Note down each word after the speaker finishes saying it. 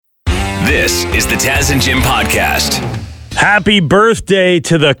This is the Taz and Jim podcast. Happy birthday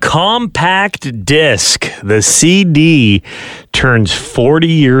to the compact disc. The CD turns 40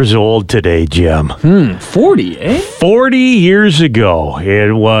 years old today, Jim. 40, eh? 40 years ago.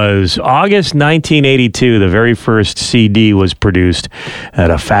 It was August 1982. The very first CD was produced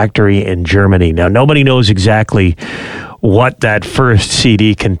at a factory in Germany. Now, nobody knows exactly what that first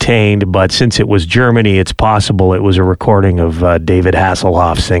CD contained, but since it was Germany, it's possible it was a recording of David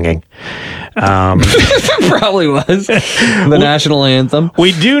Hasselhoff singing. Probably was. The national anthem.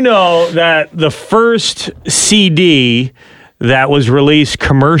 We do know that the first CD that was released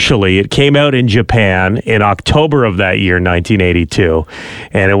commercially, it came out in Japan in October of that year, 1982,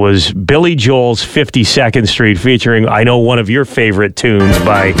 and it was Billy Joel's 52nd Street featuring, I know, one of your favorite tunes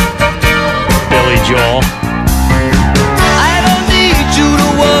by Billy Joel.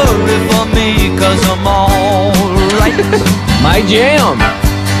 My jam.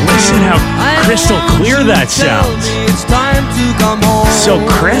 Listen how crystal clear that sounds. So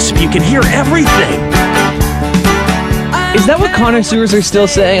crisp, you can hear everything. Is that what connoisseurs are still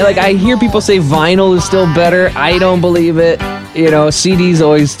saying? Like, I hear people say vinyl is still better. I don't believe it. You know, CDs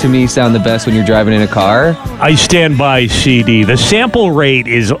always, to me, sound the best when you're driving in a car. I stand by CD. The sample rate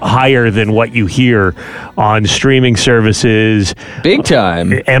is higher than what you hear on streaming services. Big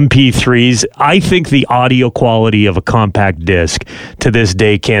time. MP3s. I think the audio quality of a compact disc to this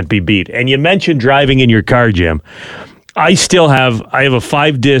day can't be beat. And you mentioned driving in your car, Jim. I have a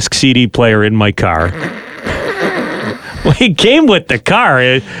 5-disc CD player in my car. Well, it came with the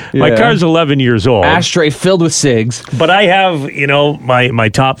car. My car's 11 years old. Ashtray filled with cigs. But I have, my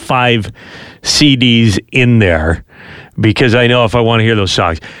top 5 CDs in there because I know if I want to hear those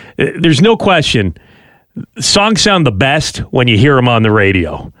songs. There's no question. Songs sound the best when you hear them on the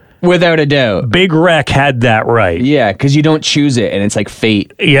radio. Without a doubt. Big Wreck had that right. Yeah, because you don't choose it, and it's like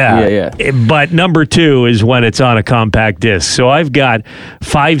fate. Yeah. But number 2 is when it's on a compact disc. So I've got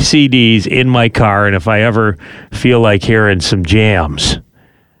 5 CDs in my car, and if I ever feel like hearing some jams,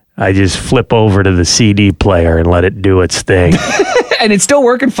 I just flip over to the CD player and let it do its thing. And it's still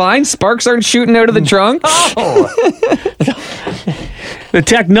working fine? Sparks aren't shooting out of the trunk? The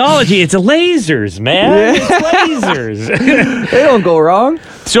technology, it's lasers, man. Yeah. It's lasers. They don't go wrong.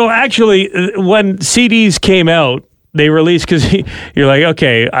 So actually, when CDs came out, they released, because you're like,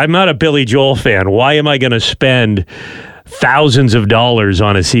 okay, I'm not a Billy Joel fan. Why am I going to spend thousands of dollars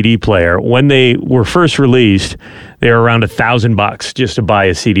on a CD player? When they were first released, they were around $1,000 just to buy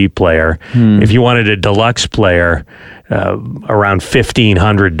a CD player. If you wanted a deluxe player, around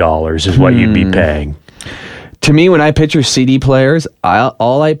 $1,500 is what you'd be paying. To me, when I picture CD players,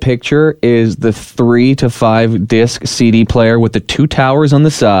 all I picture is the 3 to 5 disc CD player with the 2 towers on the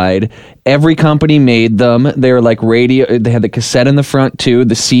side. Every company made them. They were like radio. They had the cassette in the front too,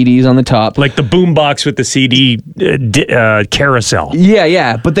 the CDs on the top. Like the boombox with the CD carousel.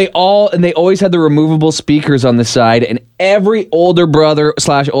 Yeah. But they always had the removable speakers on the side, and every older brother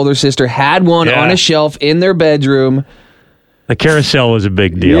 / older sister had one on a shelf in their bedroom. The carousel was a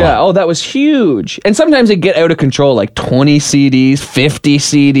big deal. Yeah, that was huge. And sometimes it get out of control, like 20 CDs, 50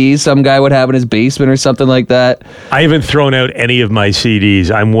 CDs some guy would have in his basement or something like that. I haven't thrown out any of my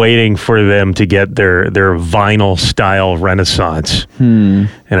CDs. I'm waiting for them to get their vinyl style renaissance. And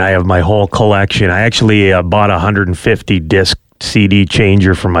I have my whole collection. I actually bought a 150 disc CD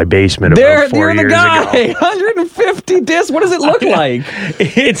changer from my basement about 4 years ago. 150 discs. What does it look like?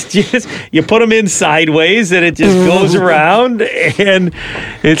 It's just, you put them in sideways and it just goes around, and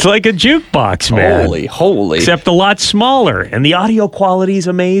it's like a jukebox, man. Holy. Except a lot smaller, and the audio quality is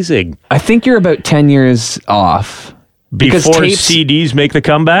amazing. I think you're about 10 years off. Before CDs make the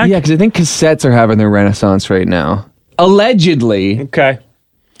comeback? Yeah, because I think cassettes are having their renaissance right now. Allegedly. Okay.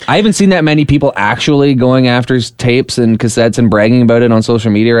 I haven't seen that many people actually going after tapes and cassettes and bragging about it on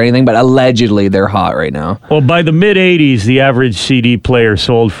social media or anything, but allegedly they're hot right now. Well, by the mid-'80s, the average CD player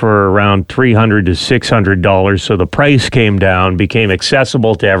sold for around $300 to $600, so the price came down, became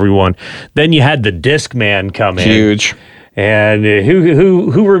accessible to everyone. Then you had the Discman come in. Huge. And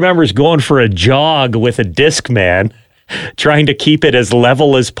who remembers going for a jog with a Discman? Trying to keep it as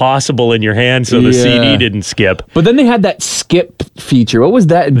level as possible in your hand so the CD didn't skip. But then they had that skip feature. What was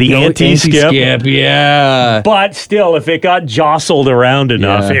that? The anti-skip? Yeah. But still, if it got jostled around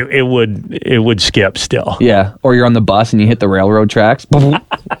enough, it would skip still. Yeah. Or you're on the bus and you hit the railroad tracks.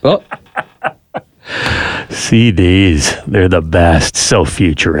 Oh. CDs, they're the best. So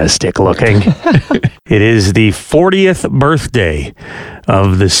futuristic looking. It is the 40th birthday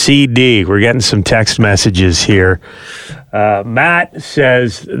of the CD. We're getting some text messages here. Matt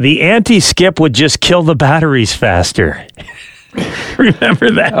says, the anti-skip would just kill the batteries faster. Remember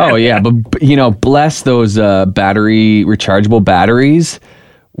that? Oh yeah, but bless those rechargeable batteries.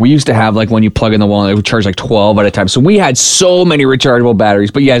 We used to have when you plug in the wall, it would charge 12 at a time. So we had so many rechargeable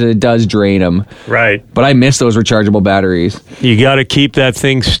batteries, but yes, it does drain them. Right. But I miss those rechargeable batteries. You got to keep that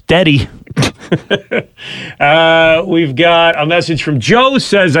thing steady. We've got a message from Joe,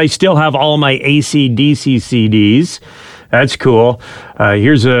 says, I still have all my AC/DC CDs. That's cool.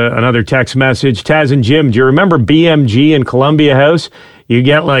 Here's another text message. Taz and Jim, do you remember BMG in Columbia House? You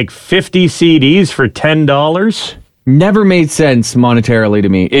get 50 CDs for $10. Never made sense monetarily to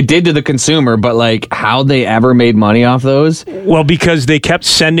me. It did to the consumer, but how they ever made money off those? Well, because they kept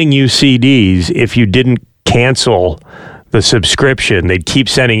sending you CDs. If you didn't cancel the subscription, they'd keep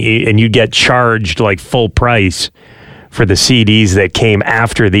sending, and you'd get charged full price for the CDs that came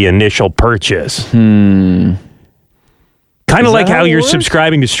after the initial purchase. Kind of like how you're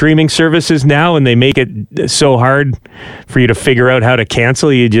subscribing to streaming services now, and they make it so hard for you to figure out how to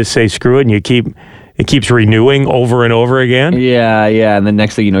cancel. You just say screw it, and it keeps renewing over and over again. Yeah. And the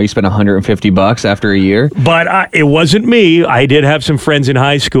next thing you know, you spend $150 after a year. But it wasn't me. I did have some friends in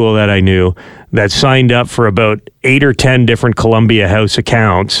high school that I knew that signed up for about 8 or 10 different Columbia House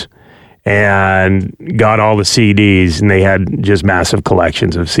accounts and got all the CDs, and they had just massive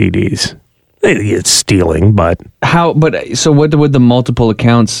collections of CDs. It's stealing, but... So what would the multiple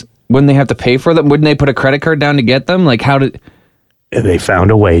accounts... Wouldn't they have to pay for them? Wouldn't they put a credit card down to get them? How did... They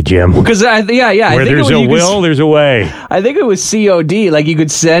found a way, Jim. Because Where there's a will, there's a way. I think it was COD. You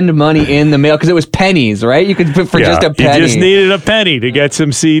could send money in the mail because it was pennies, right? You could for just a penny. You just needed a penny to get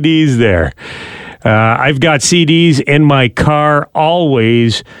some CDs there. I've got CDs in my car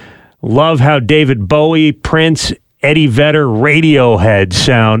always. Love how David Bowie, Prince, Eddie Vedder, Radiohead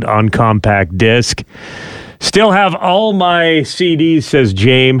sound on compact disc. Still have all my CDs, says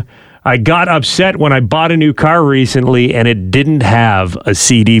James. I got upset when I bought a new car recently and it didn't have a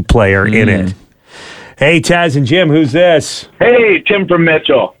CD player in it. Hey, Taz and Jim, who's this? Hey, Tim from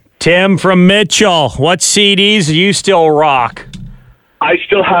Mitchell. Tim from Mitchell. What CDs do you still rock? I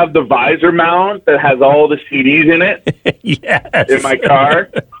still have the visor mount that has all the CDs in it. Yes. In my car.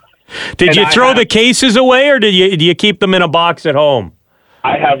 Did you throw the cases away, or do you keep them in a box at home?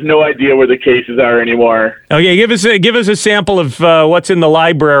 I have no idea where the cases are anymore. Okay, give us a sample of what's in the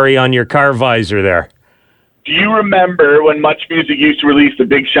library on your car visor there. Do you remember when Much Music used to release the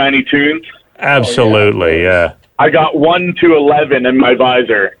big shiny tunes? Absolutely, yeah. I got 1 to 11 in my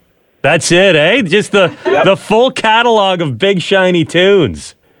visor. That's it, eh? Just the full catalog of big shiny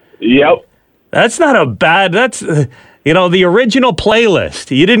tunes. Yep. That's not a bad... That's... the original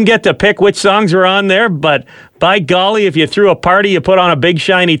playlist. You didn't get to pick which songs were on there, but by golly, if you threw a party, you put on a big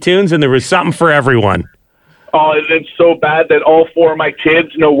shiny tunes, and there was something for everyone. Oh, it's so bad that all 4 of my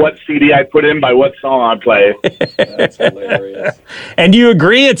kids know what CD I put in by what song I play. That's hilarious. And do you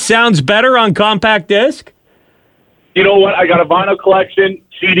agree it sounds better on compact disc? You know what? I got a vinyl collection.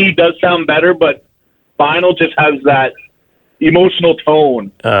 CD does sound better, but vinyl just has that emotional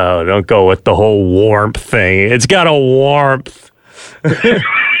tone. Oh, don't go with the whole warmth thing. It's got a warmth.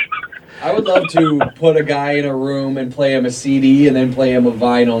 I would love to put a guy in a room and play him a CD and then play him a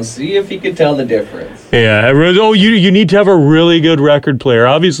vinyl and see if he could tell the difference. Yeah. You need to have a really good record player.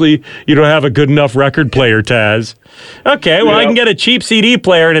 Obviously, you don't have a good enough record player, Taz. Okay, well, I can get a cheap CD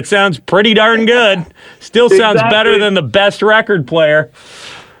player, and it sounds pretty darn good. Still sounds better than the best record player.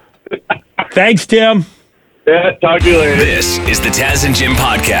 Thanks, Tim. Yeah, talk to you later. This is the Taz and Jim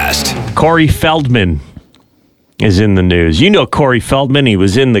podcast. Corey Feldman is in the news. You know Corey Feldman. He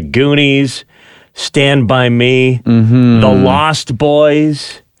was in The Goonies, Stand By Me, The Lost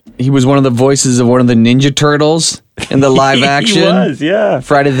Boys. He was one of the voices of one of the Ninja Turtles in the live action. He was, yeah.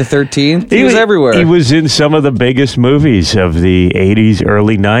 Friday the 13th. He was everywhere. He was in some of the biggest movies of the 80s,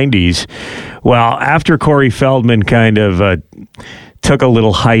 early 90s. Well, after Corey Feldman kind of took a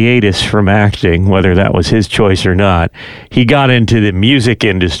little hiatus from acting, whether that was his choice or not, he got into the music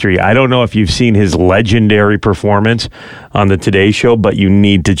industry. I don't know if you've seen his legendary performance on the Today Show, but you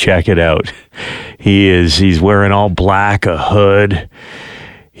need to check it out. He's wearing all black, a hood.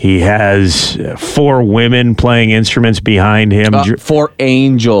 He has 4 women playing instruments behind him. 4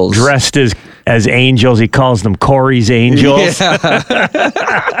 angels. Dressed as angels. He calls them Corey's Angels.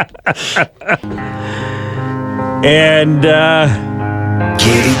 Yeah. And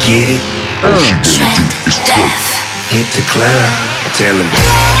Get it. Hit the club. Tell him.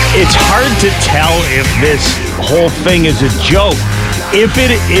 it's hard to tell if this whole thing is a joke. If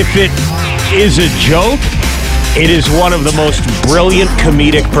it is a joke, it is one of the most brilliant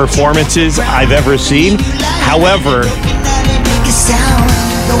comedic performances I've ever seen. However,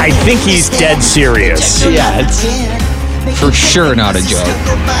 I think he's dead serious. Yeah, For sure not a joke.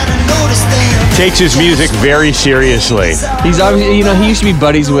 Takes his music very seriously. He's obviously, he used to be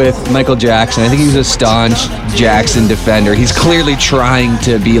buddies with Michael Jackson. I think he was a staunch Jackson defender. He's clearly trying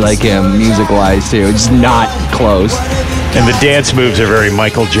to be like him music-wise, too. Just not close. And the dance moves are very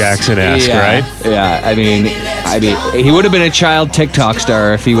Michael Jackson-esque, right? Yeah, I mean, he would have been a child TikTok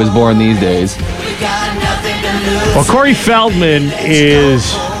star if he was born these days. Well, Corey Feldman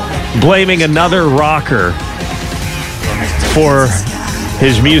is blaming another rocker for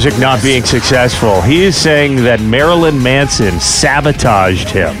his music not being successful. He is saying that Marilyn Manson sabotaged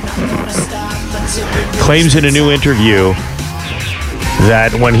him. Claims in a new interview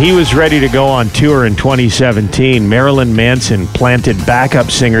that when he was ready to go on tour in 2017, Marilyn Manson planted backup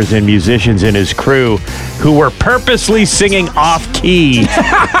singers and musicians in his crew who were purposely singing off-key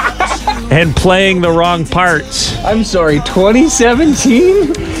and playing the wrong parts. I'm sorry,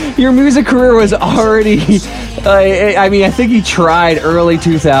 2017? Your music career was already... I think he tried early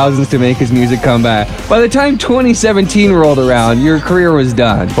 2000s to make his music come back. By the time 2017 rolled around, your career was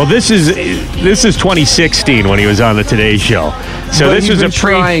done. Well, this is 2016 when he was on the Today Show. So But this he's was been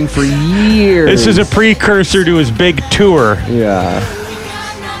trying for years. This is a precursor to his big tour. Yeah.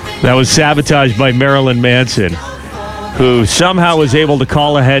 That was sabotaged by Marilyn Manson, who somehow was able to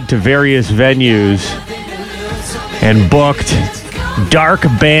call ahead to various venues and booked dark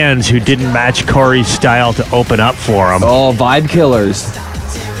bands who didn't match Corey's style to open up for him. Oh, vibe killers.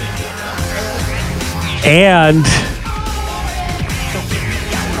 And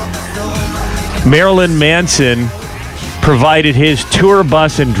Marilyn Manson provided his tour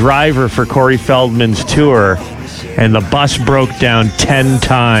bus and driver for Corey Feldman's tour, and the bus broke down 10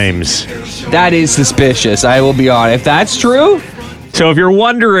 times. That is suspicious, I will be honest. If that's true... So if you're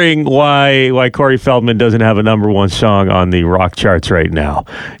wondering why Corey Feldman doesn't have a number one song on the rock charts right now,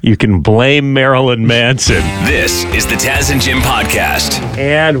 you can blame Marilyn Manson. This is the Taz and Jim podcast.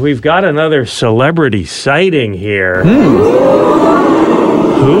 And we've got another celebrity sighting here. Who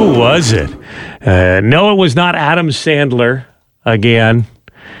was it? No, it was not Adam Sandler again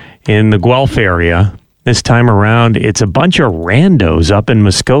in the Guelph area. This time around, it's a bunch of randos up in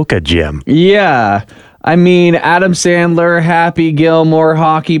Muskoka, Jim. Yeah. I mean, Adam Sandler, Happy Gilmore,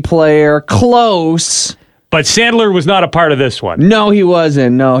 hockey player, close. But Sandler was not a part of this one. No, he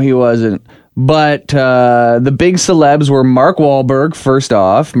wasn't. But the big celebs were Mark Wahlberg, first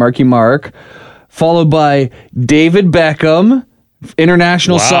off, Marky Mark, followed by David Beckham,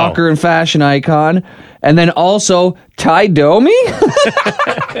 international soccer and fashion icon, and then also Ty Domi,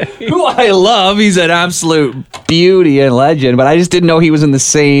 who I love. He's an absolute beauty and legend, but I just didn't know he was in the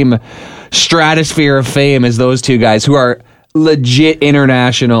same stratosphere of fame as those two guys who are legit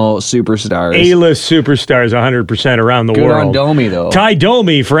international superstars. A-list superstars 100% around the world. Good on Domi, though. Ty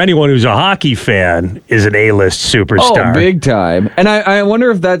Domi, for anyone who's a hockey fan, is an A-list superstar. Oh, big time. And I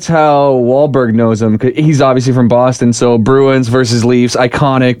wonder if that's how Wahlberg knows him. 'Cause he's obviously from Boston, so Bruins versus Leafs,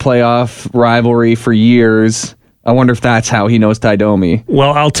 iconic playoff rivalry for years. I wonder if that's how he knows Ty Domi.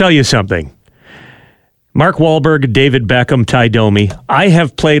 Well, I'll tell you something. Mark Wahlberg, David Beckham, Ty Domi. I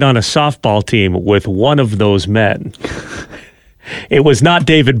have played on a softball team with one of those men. It was not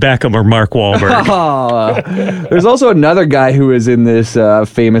David Beckham or Mark Wahlberg. There's also another guy who is in this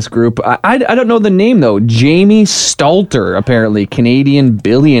famous group. I don't know the name, though. Jamie Stalter, apparently, Canadian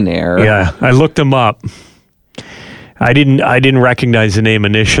billionaire. Yeah, I looked him up. I didn't recognize the name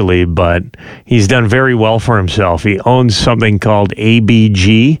initially, but he's done very well for himself. He owns something called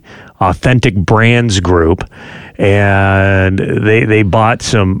ABG, Authentic Brands Group, and they bought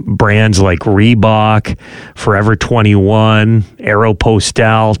some brands like Reebok, Forever 21,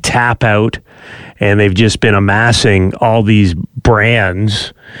 Aeropostale, Tap Out, and they've just been amassing all these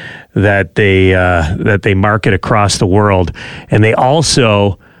brands that they market across the world, and they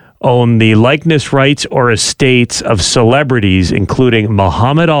also own the likeness rights or estates of celebrities, including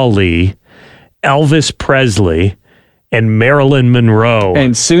Muhammad Ali, Elvis Presley, and Marilyn Monroe.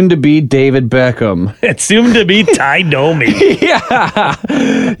 And soon to be David Beckham. And soon to be Ty Domi. Yeah.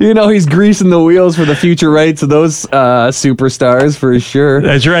 He's greasing the wheels for the future rights of those superstars for sure.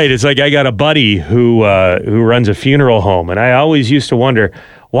 That's right. It's like I got a buddy who runs a funeral home, and I always used to wonder,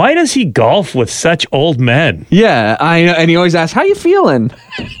 why does he golf with such old men? Yeah, I know. And he always asks, how you feeling?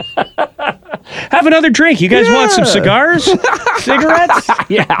 Have another drink. You guys want some cigars? Cigarettes?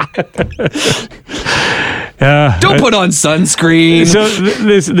 Yeah. Don't put on sunscreen. So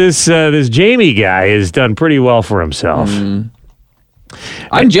this Jamie guy has done pretty well for himself.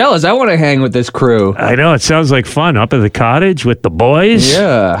 I'm jealous. I want to hang with this crew. I know. It sounds like fun up at the cottage with the boys.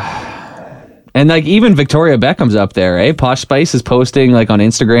 Yeah. And like even Victoria Beckham's up there, eh? Posh Spice is posting like on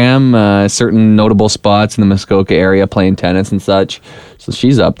Instagram certain notable spots in the Muskoka area playing tennis and such. So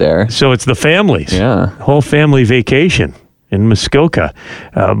she's up there. So it's the families. Yeah. Whole family vacation in Muskoka.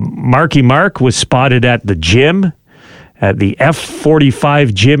 Marky Mark was spotted at the gym, at the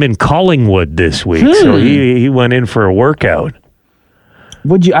F45 gym in Collingwood this week. So he went in for a workout.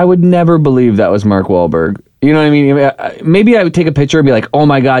 I would never believe that was Mark Wahlberg. You know what I mean? Maybe I would take a picture and be like, oh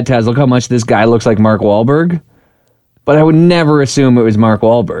my God, Taz, look how much this guy looks like Mark Wahlberg. But I would never assume it was Mark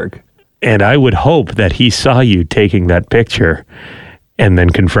Wahlberg. And I would hope that he saw you taking that picture and then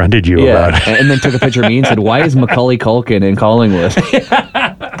confronted you about it. And then took a picture of me and said, why is Macaulay Culkin in Collingwood?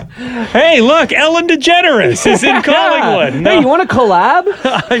 Hey, look, Ellen DeGeneres is in Collingwood. Hey, you want to collab?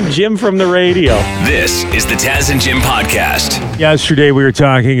 I'm Jim from the radio. This is the Taz and Jim podcast. Yesterday we were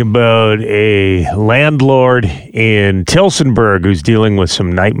talking about a landlord in Tillsonburg who's dealing with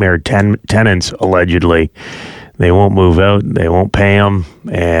some nightmare tenants, allegedly. They won't move out, they won't pay him,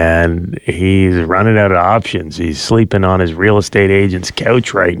 and he's running out of options. He's sleeping on his real estate agent's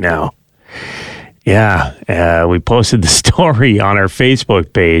couch right now. Yeah, we posted the story on our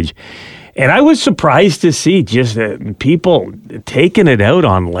Facebook page, and I was surprised to see just people taking it out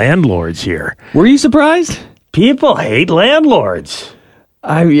on landlords here. Were you surprised? People hate landlords.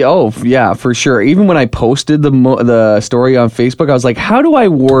 Yeah, for sure. Even when I posted the story on Facebook, I was like, how do I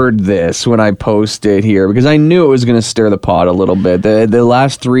word this when I post it here? Because I knew it was going to stir the pot a little bit. The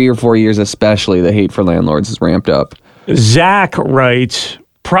last 3 or 4 years especially, the hate for landlords has ramped up. Zach writes,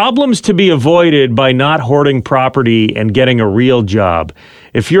 problems to be avoided by not hoarding property and getting a real job.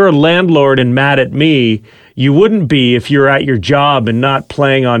 If you're a landlord and mad at me, you wouldn't be if you're at your job and not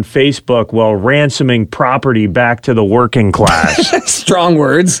playing on Facebook while ransoming property back to the working class. Strong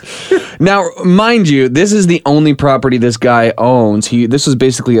words. Now, mind you, this is the only property this guy owns. This was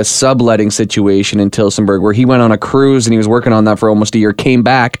basically a subletting situation in Tillsonburg where he went on a cruise and he was working on that for almost a year, came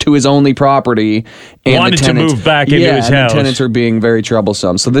back to his only property. And wanted to move back into his and house. The tenants are being very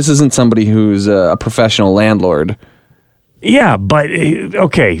troublesome. So this isn't somebody who's a professional landlord. Yeah, but,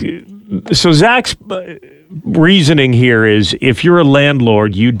 okay, so Zach's reasoning here is if you're a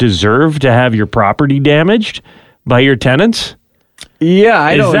landlord, you deserve to have your property damaged by your tenants? Yeah,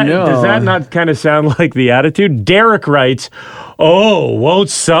 I don't know. Does that not kind of sound like the attitude? Derek writes, oh,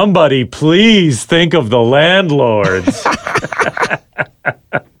 won't somebody please think of the landlords?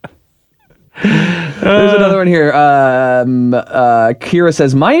 There's another one here. Kira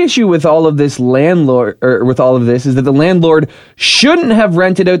says, my issue with all of this is that the landlord shouldn't have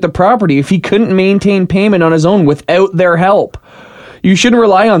rented out the property if he couldn't maintain payment on his own without their help. You shouldn't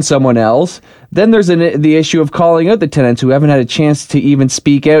rely on someone else. Then there's the issue of calling out the tenants who haven't had a chance to even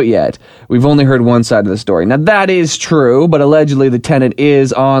speak out yet. We've only heard one side of the story. Now, that is true, but allegedly the tenant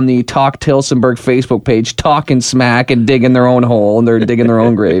is on the Talk Tillsonburg Facebook page talking smack and digging their own hole, and they're digging their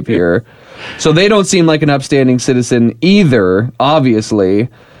own grave here. So they don't seem like an upstanding citizen either, obviously.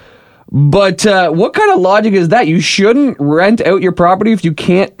 But what kind of logic is that? You shouldn't rent out your property if you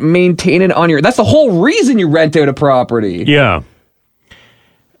can't maintain it on your... That's the whole reason you rent out a property. Yeah.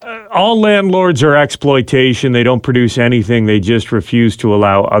 All landlords are exploitation. They don't produce anything. They just refuse to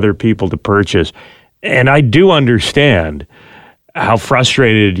allow other people to purchase. And I do understand how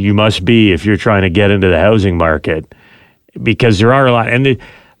frustrated you must be if you're trying to get into the housing market, because there are a lot, and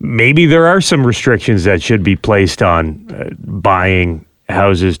maybe there are some restrictions that should be placed on buying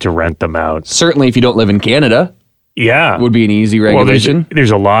houses to rent them out. Certainly if you don't live in Canada. Yeah. Would be an easy regulation. Well,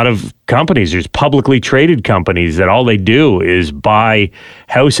 there's a lot of companies. There's publicly traded companies that all they do is buy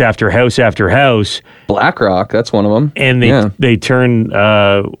house after house after house. BlackRock, that's one of them. And they turn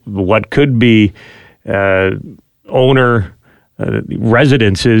what could be owner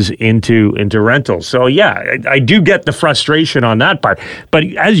residences into rentals. So yeah, I do get the frustration on that part. But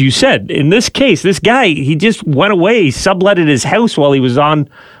as you said, in this case, this guy, he just went away, he subletted his house while he was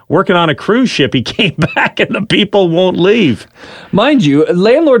working on a cruise ship. He came back and the people won't leave. Mind you,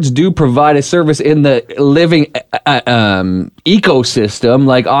 landlords do provide a service in the living ecosystem.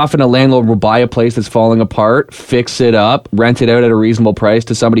 Like often a landlord will buy a place that's falling apart, fix it up, rent it out at a reasonable price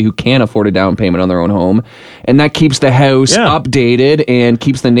to somebody who can't afford a down payment on their own home. And that keeps the house updated and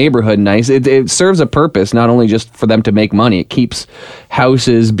keeps the neighborhood nice. It serves a purpose, not only just for them to make money. It keeps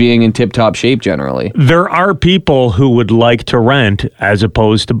houses being in tip-top shape generally. There are people who would like to rent as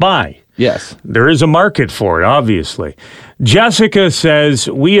opposed to buy. Yes. There is a market for it, obviously. Jessica says,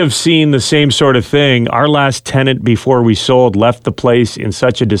 we have seen the same sort of thing. Our last tenant before we sold left the place in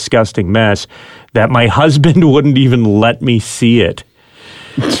such a disgusting mess that my husband wouldn't even let me see it.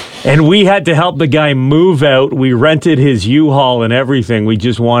 And we had to help the guy move out. We rented his U-Haul and everything. We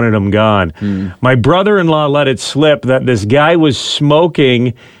just wanted him gone. My brother-in-law let it slip that this guy was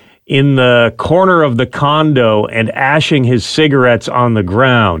smoking in the corner of the condo and ashing his cigarettes on the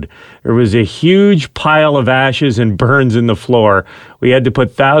ground. There was a huge pile of ashes and burns in the floor. We had to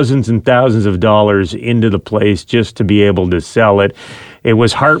put thousands and thousands of dollars into the place just to be able to sell it. It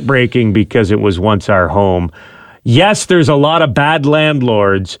was heartbreaking because it was once our home. Yes, there's a lot of bad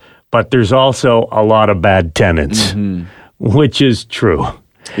landlords, but there's also a lot of bad tenants, which is true.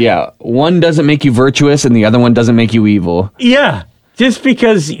 Yeah, one doesn't make you virtuous and the other one doesn't make you evil. Yeah. Just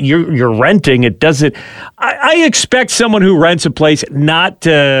because you're renting, it doesn't. I expect someone who rents a place not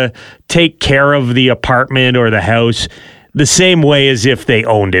to take care of the apartment or the house the same way as if they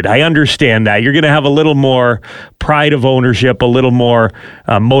owned it. I understand that. You're going to have a little more pride of ownership, a little more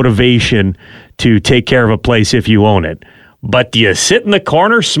motivation to take care of a place if you own it. But do you sit in the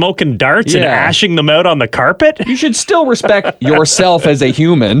corner smoking darts and ashing them out on the carpet? You should still respect yourself as a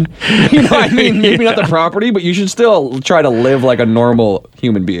human. You know what I mean? Maybe not the property, but you should still try to live like a normal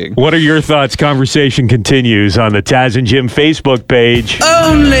human being. What are your thoughts? Conversation continues on the Taz and Jim Facebook page.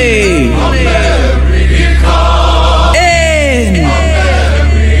 Only in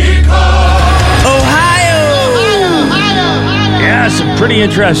Ohio. Yeah, some pretty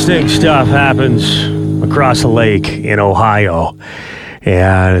interesting stuff happens across a lake in Ohio.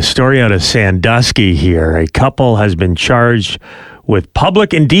 And a story out of Sandusky here. A couple has been charged with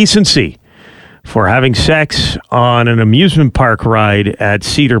public indecency for having sex on an amusement park ride at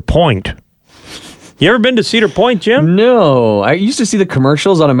Cedar Point. You ever been to Cedar Point, Jim? No, I used to see the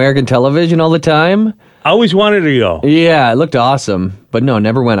commercials on American television all the time. I always wanted to go. Yeah, it looked awesome, but no,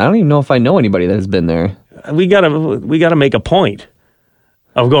 never went. I don't even know if I know anybody that has been there. We gotta make a point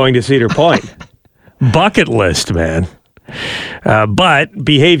of going to Cedar Point. Bucket list, man. But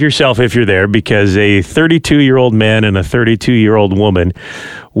behave yourself if you're there, because a 32-year-old man and a 32-year-old woman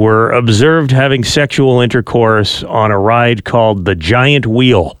were observed having sexual intercourse on a ride called the Giant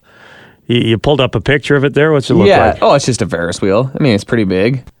Wheel. You pulled up a picture of it there? What's it look like? Oh, it's just a Ferris wheel. I mean, it's pretty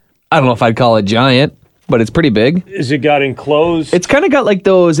big. I don't know if I'd call it giant, but it's pretty big. Is it got enclosed? It's kind of got like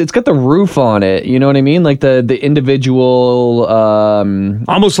those, it's got the roof on it, you know what I mean? Like the individual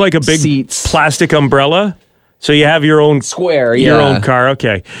almost like a big seats. Plastic umbrella? So you have your own square, your own car.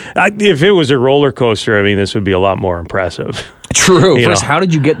 Okay. If it was a roller coaster, I mean, this would be a lot more impressive. True. First, how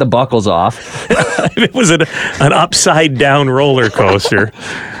did you get the buckles off? If it was an upside down roller coaster,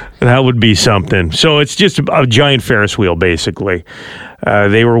 that would be something. So it's just a giant Ferris wheel, basically.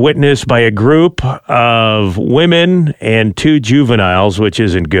 They were witnessed by a group of women and 2 juveniles, which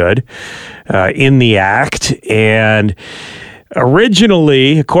isn't good, in the act. And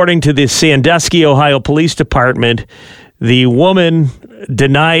originally, according to the Sandusky, Ohio Police Department, the woman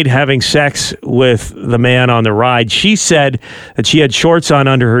denied having sex with the man on the ride. She said that she had shorts on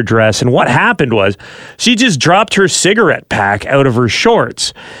under her dress, and what happened was she just dropped her cigarette pack out of her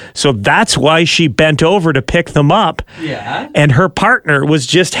shorts. So that's why she bent over to pick them up. Yeah. And her partner was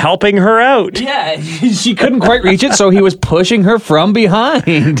just helping her out. Yeah, she couldn't quite reach it, so he was pushing her from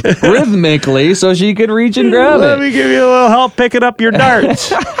behind rhythmically so she could reach and grab Let it. me give you a little help picking up your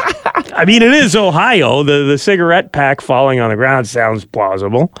darts. I mean, it is Ohio. The cigarette pack falling on the ground sounds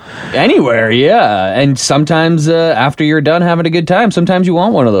plausible. Anywhere, yeah. And sometimes after you're done having a good time, sometimes you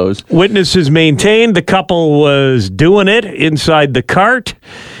want one of those. Witnesses maintained the couple was doing it inside the cart.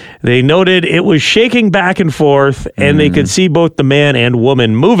 They noted it was shaking back and forth, and they could see both the man and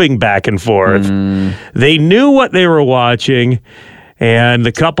woman moving back and forth. They knew what they were watching, and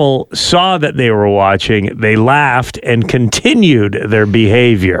the couple saw that they were watching. They laughed and continued their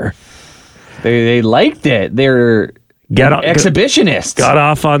behavior. They liked it. They're exhibitionists. Got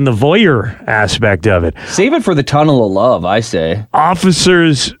off on the voyeur aspect of it. Save it for the tunnel of love, I say.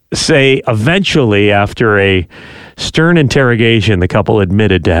 Officers say eventually, after a stern interrogation, the couple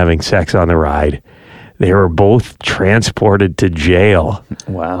admitted to having sex on the ride. They were both transported to jail.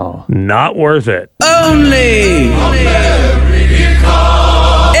 Wow. Not worth it. Only in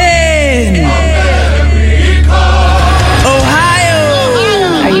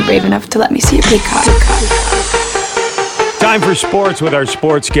Ohio. Are you brave enough to let me see your peacock? Time for sports with our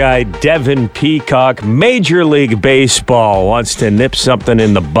sports guy, Devin Peacock. Major League Baseball wants to nip something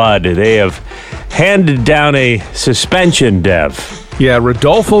in the bud. They have handed down a suspension, Dev. Yeah,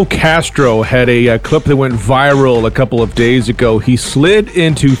 Rodolfo Castro had a clip that went viral a couple of days ago. He slid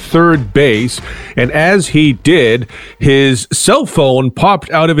into third base, and as he did, his cell phone popped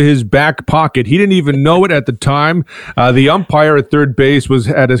out of his back pocket. He didn't even know it at the time. The umpire at third base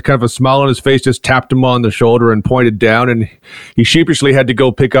had his kind of a smile on his face, just tapped him on the shoulder and pointed down, and he sheepishly had to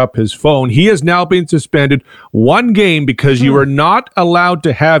go pick up his phone. He has now been suspended 1 game because you are not allowed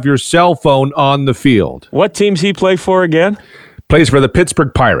to have your cell phone on the field. What teams he play for again? Plays for the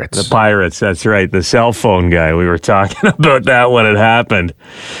Pittsburgh Pirates. The Pirates, that's right. The cell phone guy. We were talking about that when it happened.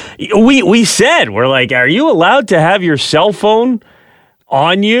 We said, we're like, are you allowed to have your cell phone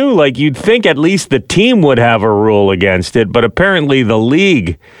on you? Like, you'd think at least the team would have a rule against it, but apparently the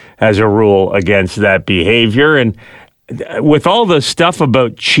league has a rule against that behavior. And with all the stuff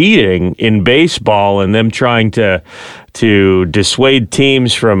about cheating in baseball and them trying to dissuade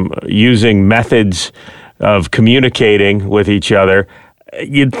teams from using methods of communicating with each other,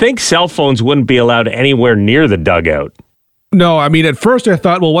 you'd think cell phones wouldn't be allowed anywhere near the dugout. No, I mean, at first I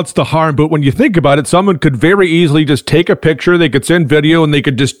thought, well, what's the harm? But when you think about it, someone could very easily just take a picture, they could send video, and they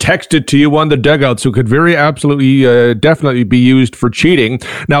could just text it to you on the dugout. So it could very absolutely, definitely be used for cheating.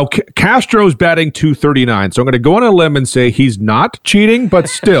 Now, Castro's batting .239, so I'm going to go on a limb and say he's not cheating, but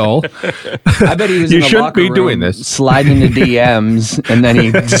still, I bet he was you in the shouldn't locker be room doing this. sliding into DMs, and then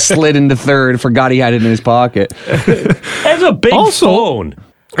he slid into third, forgot he had it in his pocket. That's a big phone.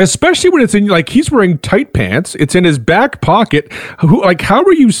 Especially when it's in, like, he's wearing tight pants. It's in his back pocket. How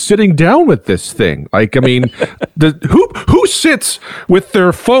are you sitting down with this thing? Like, I mean, who sits with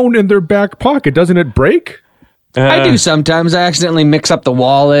their phone in their back pocket? Doesn't it break? I do sometimes. I accidentally mix up the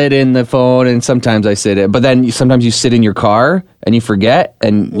wallet in the phone, and sometimes I sit it. But then sometimes you sit in your car and you forget.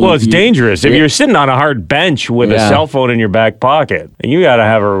 Well, it's dangerous. If you're sitting on a hard bench with a cell phone in your back pocket, and you got to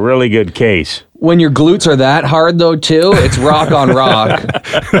have a really good case. When your glutes are that hard, though, too, it's rock on rock.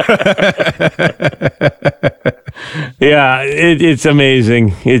 Yeah, it's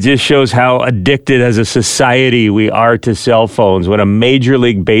amazing. It just shows how addicted as a society we are to cell phones when a Major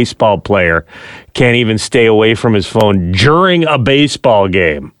League Baseball player can't even stay away from his phone during a baseball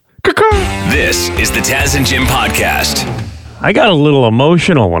game. This is the Taz and Jim Podcast. I got a little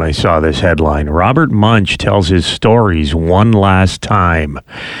emotional when I saw this headline. Robert Munch tells his stories one last time.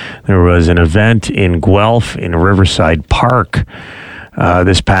 There was an event in Guelph in Riverside Park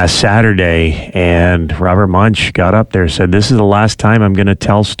this past Saturday, and Robert Munch got up there and said, "This is the last time I'm going to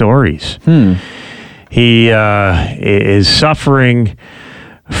tell stories." He is suffering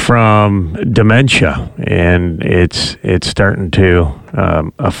from dementia, and it's starting to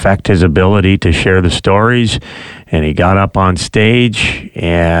affect his ability to share the stories. And he got up on stage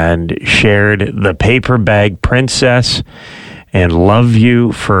and shared The Paper Bag Princess and Love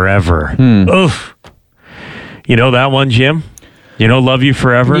You Forever. Oof. You know that one, Jim? You know Love You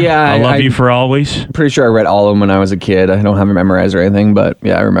Forever? Yeah. I'll Love You For Always? Pretty sure I read all of them when I was a kid. I don't have it memorized or anything, but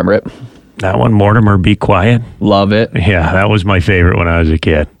yeah, I remember it. That one, Mortimer, Be Quiet. Love it. Yeah, that was my favorite when I was a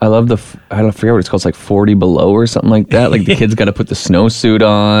kid. I love I don't forget what it's called. It's like 40 Below or something like that. Like the kid's got to put the snowsuit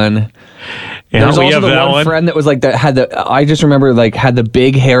on. Yeah, There's we also have the that one one friend that was like I just remember like had the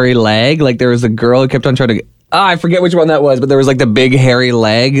big hairy leg. Like there was a girl who kept on trying to. I forget which one that was, but there was like the big hairy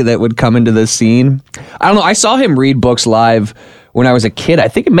leg that would come into the scene. I don't know. I saw him read books live when I was a kid. I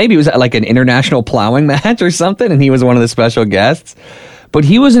think maybe it was at like an international plowing match or something, and he was one of the special guests. But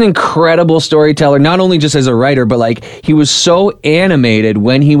he was an incredible storyteller, not only just as a writer, but like he was so animated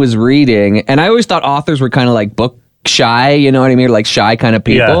when he was reading. And I always thought authors were kind of like book shy, you know what I mean? Like shy kind of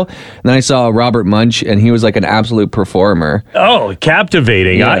people. Yeah. And then I saw Robert Munch, and he was like an absolute performer. Oh,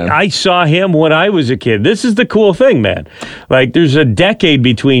 captivating. Yeah. I saw him when I was a kid. This is the cool thing, man. Like, there's a decade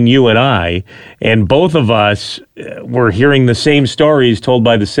between you and I, and both of us were hearing the same stories told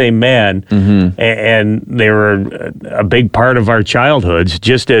by the same man, and they were a big part of our childhoods,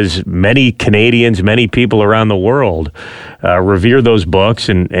 just as many Canadians, many people around the world revere those books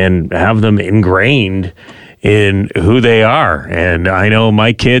and have them ingrained in who they are. And I know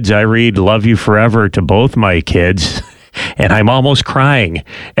my kids, I read Love You Forever to both my kids, and I'm almost crying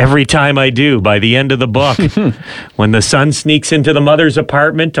every time I do by the end of the book. When the son sneaks into the mother's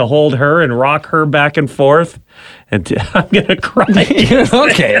apartment to hold her and rock her back and forth, and I'm going to cry.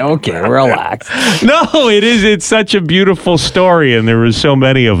 Okay, relax. No, it's such a beautiful story, and there were so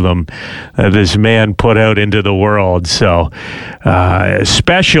many of them that this man put out into the world. So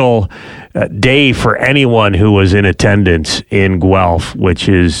special day for anyone who was in attendance in Guelph, which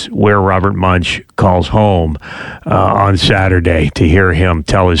is where Robert Munch calls home, on Saturday, to hear him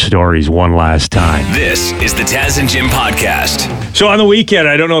tell his stories one last time. This is the Taz and Jim podcast. So on the weekend,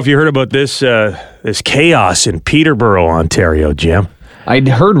 I don't know if you heard about this chaos in Peterborough, Ontario, Jim. I'd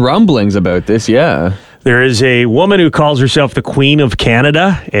heard rumblings about this, yeah. There is a woman who calls herself the Queen of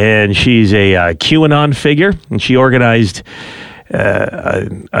Canada, and she's a QAnon figure, and she organized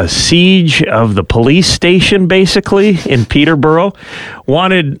a siege of the police station, basically, in Peterborough.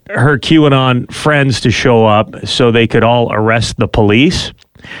 Wanted her QAnon friends to show up so they could all arrest the police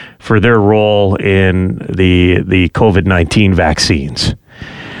for their role in the COVID-19 vaccines.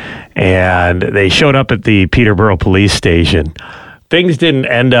 And they showed up at the Peterborough police station. Things didn't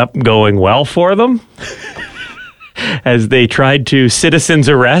end up going well for them as they tried to citizens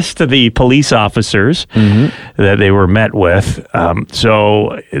arrest the police officers that they were met with.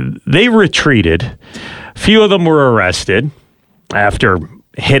 So they retreated. A few of them were arrested after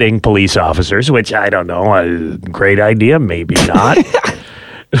hitting police officers, which I don't know, a great idea, maybe not.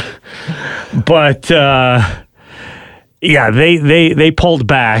 But yeah, they pulled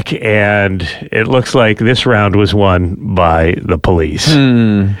back, and it looks like this round was won by the police.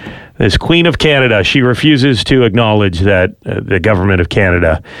 This Queen of Canada, she refuses to acknowledge that the government of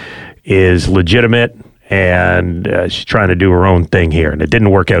Canada is legitimate, and she's trying to do her own thing here, and it didn't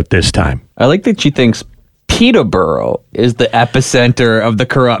work out this time. I like that she thinks Peterborough is the epicenter of the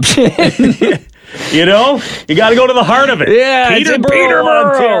corruption. You know, you got to go to the heart of it. Yeah, it's in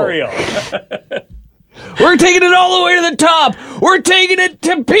Peterborough, Ontario. We're taking it all the way to the top. We're taking it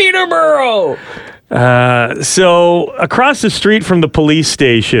to Peterborough. So across the street from the police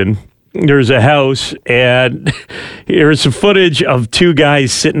station, there's a house, and here's some footage of two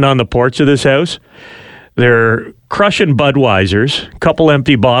guys sitting on the porch of this house. They're crushing Budweisers, a couple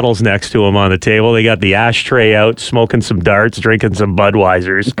empty bottles next to them on the table. They got the ashtray out, smoking some darts, drinking some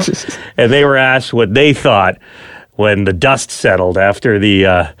Budweisers. And they were asked what they thought when the dust settled after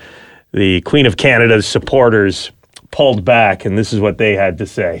the Queen of Canada's supporters pulled back, and this is what they had to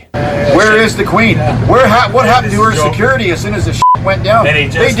say. Where is the Queen? What happened to her security as soon as the shit went down? They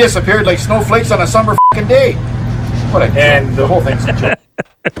disappeared like snowflakes on a summer fucking day. What a joke. The whole thing's a joke.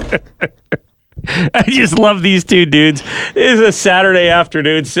 I just love these two dudes. It is a Saturday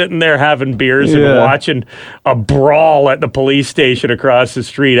afternoon sitting there having beers and watching a brawl at the police station across the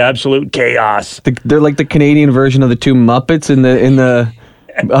street. Absolute chaos. They're like the Canadian version of the two Muppets in the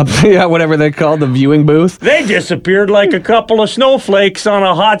whatever they're called, the viewing booth. They disappeared like a couple of snowflakes on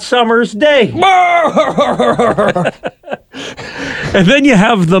a hot summer's day. And then you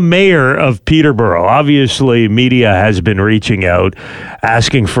have the mayor of Peterborough. Obviously, media has been reaching out,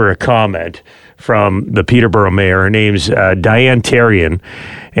 asking for a comment from the Peterborough mayor. Her name's Diane Therrien,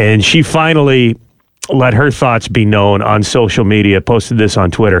 and she finally let her thoughts be known on social media, posted this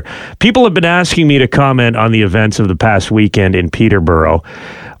on Twitter. People have been asking me to comment on the events of the past weekend in Peterborough.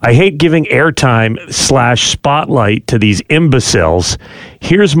 I hate giving airtime / spotlight to these imbeciles.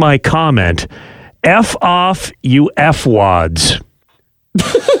 Here's my comment. F off, you F-wads.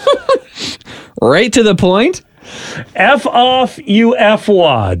 Right to the point? F off, you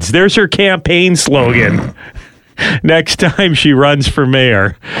F-wads. There's her campaign slogan. Next time she runs for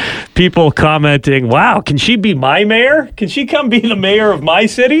mayor, people commenting, wow, can she be my mayor? Can she come be the mayor of my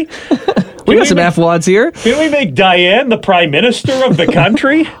city? We got some F-wads here. Can we make Diane the prime minister of the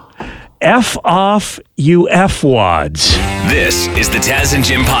country? F off, you F-wads. This is the Taz and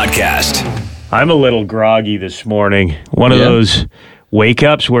Jim podcast. I'm a little groggy this morning. One of those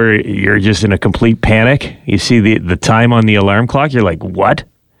wake-ups where you're just in a complete panic. You see the time on the alarm clock. You're like, what?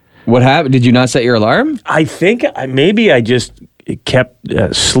 What happened? Did you not set your alarm? I think maybe I just kept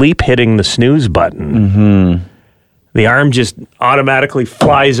sleep hitting the snooze button. The arm just automatically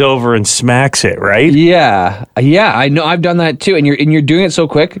flies over and smacks it, right? Yeah. I know. I've done that too. And you're doing it so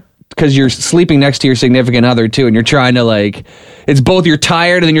quick because you're sleeping next to your significant other too, and you're trying to it's both you're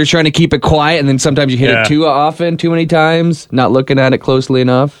tired and then you're trying to keep it quiet, and then sometimes you hit it too often, too many times, not looking at it closely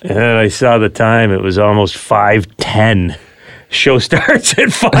enough. And I saw the time; it was almost 5:10. Show starts at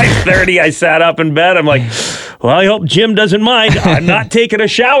 5:30. I sat up in bed. I'm like, well, I hope Jim doesn't mind. I'm not taking a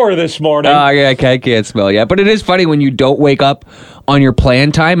shower this morning. Oh, yeah, I can't smell yet. But it is funny when you don't wake up on your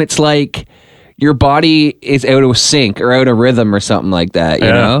plan time. It's like your body is out of sync or out of rhythm or something like that, you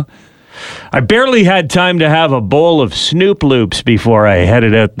know? I barely had time to have a bowl of Snoop Loops before I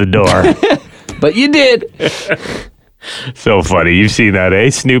headed out the door. But you did. So funny. You've seen that, eh?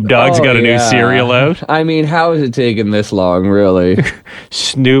 Snoop Dogg's got a new cereal out. I mean, how is it taking this long, really?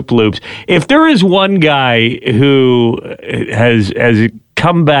 Snoop Loops. If there is one guy who has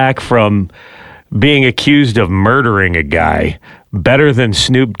come back from being accused of murdering a guy better than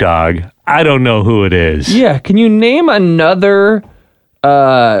Snoop Dogg, I don't know who it is. Yeah, can you name another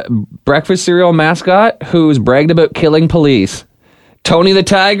breakfast cereal mascot who's bragged about killing police? Tony the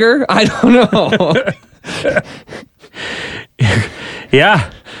Tiger? I don't know.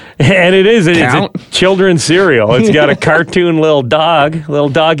 Yeah. And it's a children's cereal. It's got a cartoon little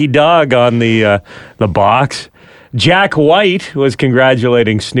doggy dog on the box. Jack White was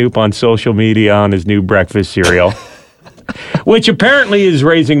congratulating Snoop on social media on his new breakfast cereal, which apparently is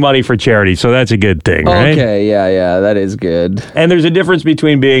raising money for charity, so that's a good thing, right? Okay, yeah, that is good. And there's a difference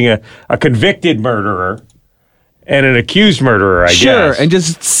between being a convicted murderer and an accused murderer, I guess. Sure, and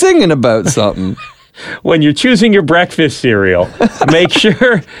just singing about something. When you're choosing your breakfast cereal, make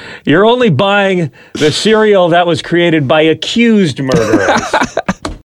sure you're only buying the cereal that was created by accused murderers.